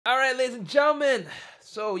All right, ladies and gentlemen.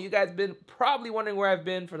 So you guys been probably wondering where I've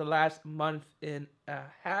been for the last month and a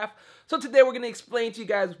half. So today we're gonna explain to you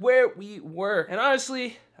guys where we were. And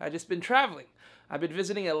honestly, I've just been traveling. I've been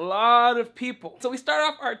visiting a lot of people. So we start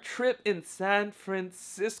off our trip in San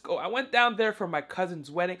Francisco. I went down there for my cousin's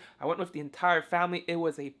wedding. I went with the entire family. It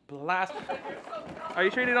was a blast. Are you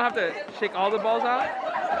sure you don't have to shake all the balls out?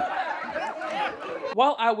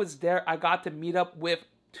 While I was there, I got to meet up with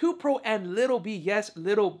 2Pro and Little B. Yes,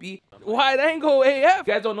 Little B. Wide angle AF. If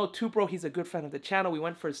you guys don't know 2Pro, he's a good friend of the channel. We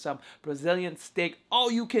went for some Brazilian steak, all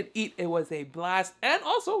you can eat. It was a blast. And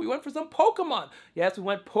also, we went for some Pokemon. Yes, we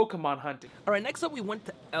went Pokemon hunting. All right, next up, we went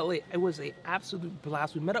to LA. It was an absolute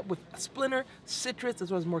blast. We met up with Splinter, Citrus, as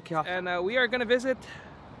well as more chaos. And we are gonna visit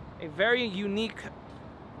a very unique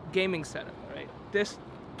gaming setup, right? This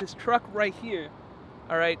truck right here,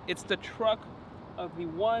 all right, it's the truck of the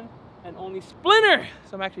one and only Splinter.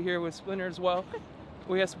 So I'm actually here with Splinter as well.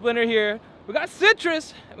 We got Splinter here. We got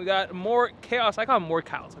Citrus. And we got more chaos. I call them more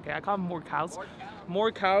cows. Okay, I call them more cows.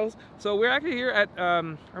 More cows. So we're actually here at I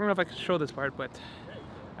don't know if I can show this part, but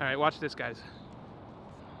all right, watch this, guys.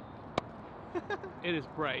 It is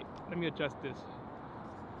bright. Let me adjust this.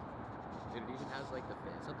 Dude, it even has like the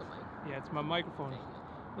fan. Is that the mic? Yeah, it's my microphone.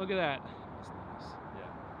 Look at that.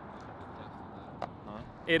 Huh?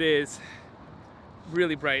 It is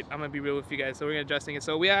really bright. I'm gonna be real with you guys, so we're adjusting it.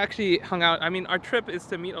 So we actually hung out. I mean, our trip is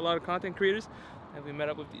to meet a lot of content creators, and we met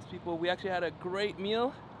up with these people. We actually had a great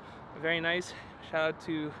meal, very nice. Shout out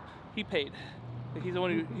to, he paid. He's the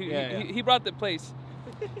one who he brought the place.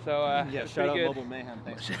 So yeah, shout out Mobile Mayhem.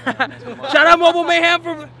 Thanks. Shout out Mobile Mayhem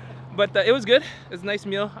for. But it was good. It was a nice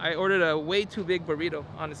meal. I ordered a way too big burrito,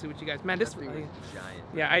 honestly, with you guys. Man, this thing was giant.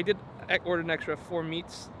 Yeah, I did order an extra 4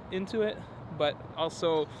 meats into it, but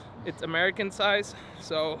also it's American size,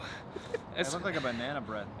 so It looked like a banana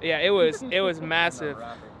bread. yeah, it was massive.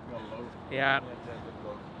 Yeah,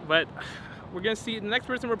 but we're gonna see the next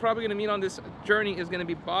person we're probably gonna meet on this journey is gonna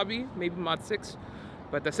be Bobby, maybe Mod 6.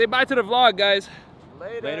 But say bye to the vlog, guys.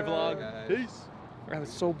 Later vlog. Peace. That was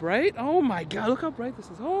so bright. Oh my god, look how bright this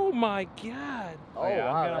is. Oh my god. Oh, yeah,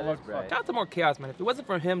 wow, that's bright. Shout out to more chaos, man. If it wasn't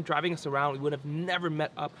for him driving us around, we would have never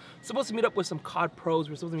met up. Supposed to meet up with some COD pros.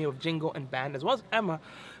 We were supposed to meet up with Jingo and Band, as well as Emma,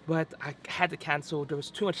 but I had to cancel. There was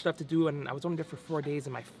too much stuff to do, and I was only there for 4 days,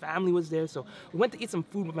 and my family was there, so we went to eat some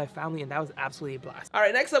food with my family, and that was absolutely a blast. All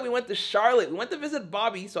right, next up, we went to Charlotte. We went to visit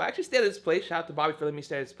Bobby, so I actually stayed at his place. Shout out to Bobby for letting me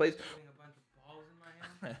stay at his place. A bunch of balls in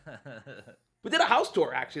my hand. We did a house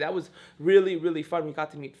tour, actually. That was really, really fun. We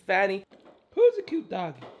got to meet Fanny. Who's a cute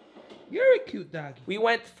doggy? You're a cute doggy. We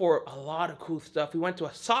went for a lot of cool stuff. We went to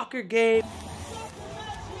a soccer game.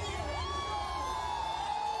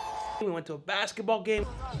 We went to a basketball game.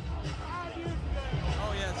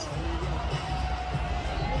 Oh yes.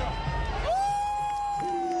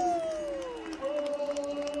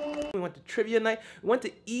 We went to trivia night. We went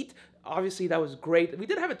to eat. Obviously, that was great. We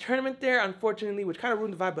did have a tournament there, unfortunately, which kind of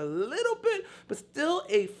ruined the vibe a little bit, but still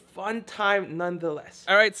a fun time nonetheless.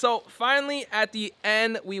 All right, so finally at the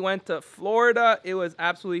end, we went to Florida. It was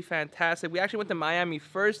absolutely fantastic. We actually went to Miami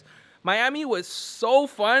first. Miami was so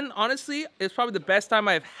fun. Honestly, it's probably the best time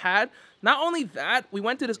I've had. Not only that, we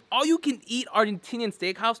went to this all-you-can-eat Argentinian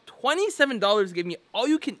steakhouse. $27 gave me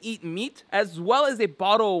all-you-can-eat meat, as well as a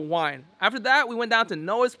bottle of wine. After that, we went down to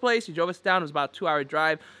Noah's place. He drove us down. It was about a 2-hour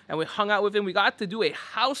drive, and we hung out with him. We got to do a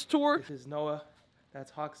house tour. This is Noah.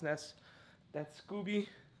 That's Hawk's Nest. That's Scooby.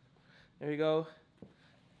 There you go.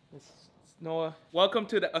 This is Noah. Welcome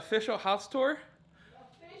to the official house tour.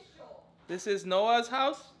 Official. This is Noah's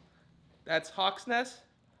house. That's Hawk's Nest.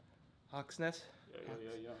 Hawk's Nest.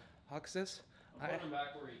 Yeah. Hawk's Nest. I'm putting him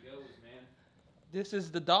back where he goes, man. This is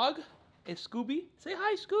the dog. It's Scooby. Say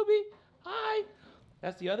hi, Scooby. Hi.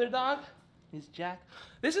 That's the other dog. He's Jack.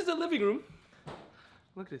 This is the living room.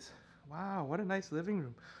 Look at this. Wow, what a nice living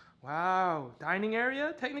room. Wow. Dining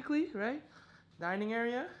area, technically, right? Dining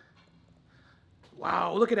area.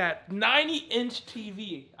 Wow, look at that. 90-inch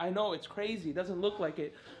TV. I know, it's crazy. It doesn't look like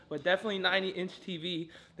it, but definitely 90-inch TV.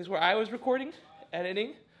 This is where I was recording,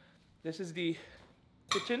 editing. This is the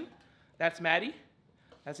kitchen. That's Maddie.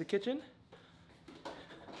 That's the kitchen.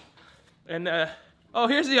 And, oh,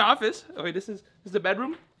 here's the office. Oh, wait, this is the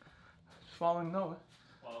bedroom. Following Noah.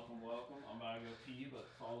 Welcome. I'm about to go pee, but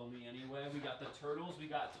follow me anyway. We got the turtles. We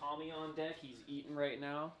got Tommy on deck. He's eating right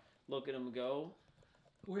now. Look at him go.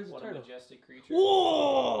 Where's the what turtle? A majestic creature.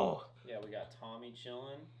 Whoa! Yeah, we got Tommy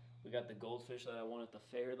chilling. We got the goldfish that I won at the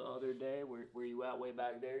fair the other day. Where you at way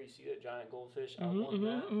back there? You see that giant goldfish? I won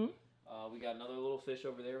that. We got another little fish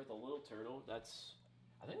over there with a little turtle.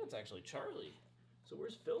 I think that's actually Charlie. So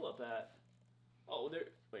where's Phil up at? Oh, there.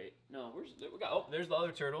 Wait, no. We got? Oh, there's the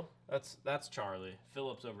other turtle. That's Charlie.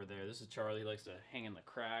 Philip's over there. This is Charlie. He likes to hang in the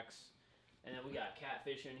cracks. And then we got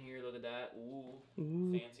catfish in here. Look at that. Ooh.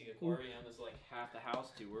 Fancy aquarium. This is like half the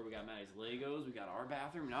house tour. We got Maddie's Legos. We got our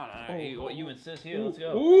bathroom. No. Hey, what you insist here? Let's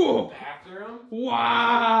go. Ooh. Bathroom.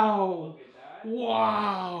 Wow. Look at that.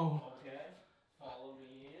 Wow. Okay. Follow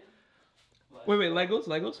me in. Wait, Legos.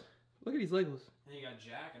 Look at these Legos. Then you got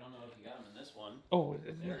Jack. I don't know if you got him in this one. Oh,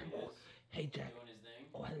 there he is. Hey, Jack. Doing his thing.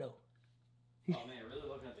 Oh, hello. Oh man, really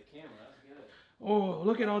looking at the camera. That's good. Oh,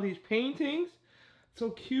 look at all these paintings. So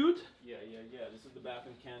cute. Yeah. This is the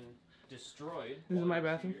bathroom Ken destroyed. This is my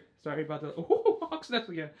bathroom. Here. Sorry about the Hawk's Nest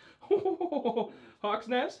again. Hawk's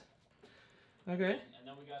Nest. Okay. And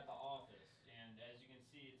then we got the office, and as you can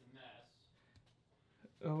see, it's a mess.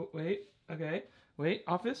 Oh wait. Okay. Wait.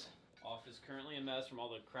 Office. Office currently a mess from all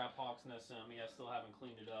the crap Hawk's Nest sent me. I still haven't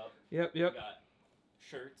cleaned it up. Yep. We got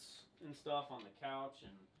shirts and stuff on the couch,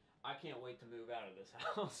 and I can't wait to move out of this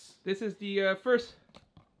house. This is the first.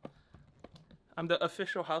 I'm the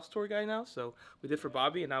official house tour guy now, so we did for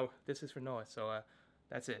Bobby, and now this is for Noah. So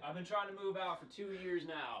that's it. I've been trying to move out for 2 years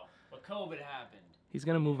now, but COVID happened. He's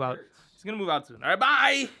gonna move out. He's gonna move out soon. All right,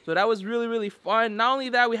 bye. So that was really fun. Not only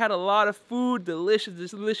that, we had a lot of food,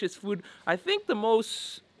 delicious food. I think the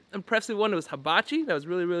most impressive one was hibachi. That was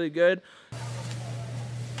really good.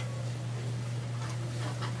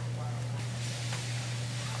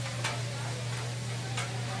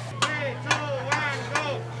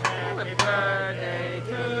 Happy birthday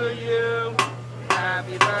to you.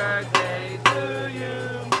 Happy birthday to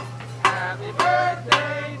you. Happy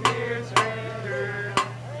birthday, dear stranger.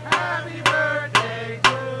 Happy birthday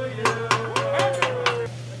to you.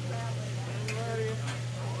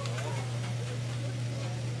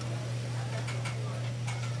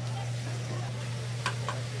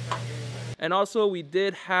 And also we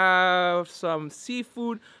did have some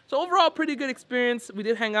seafood. So overall, pretty good experience. We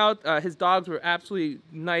did hang out. His dogs were absolutely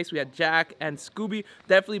nice. We had Jack and Scooby.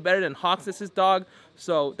 Definitely better than Hawks' dog.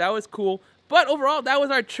 So that was cool. But overall, that was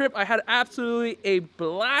our trip. I had absolutely a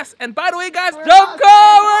blast. And by the way, guys, jump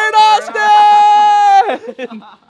call, we're in Austin!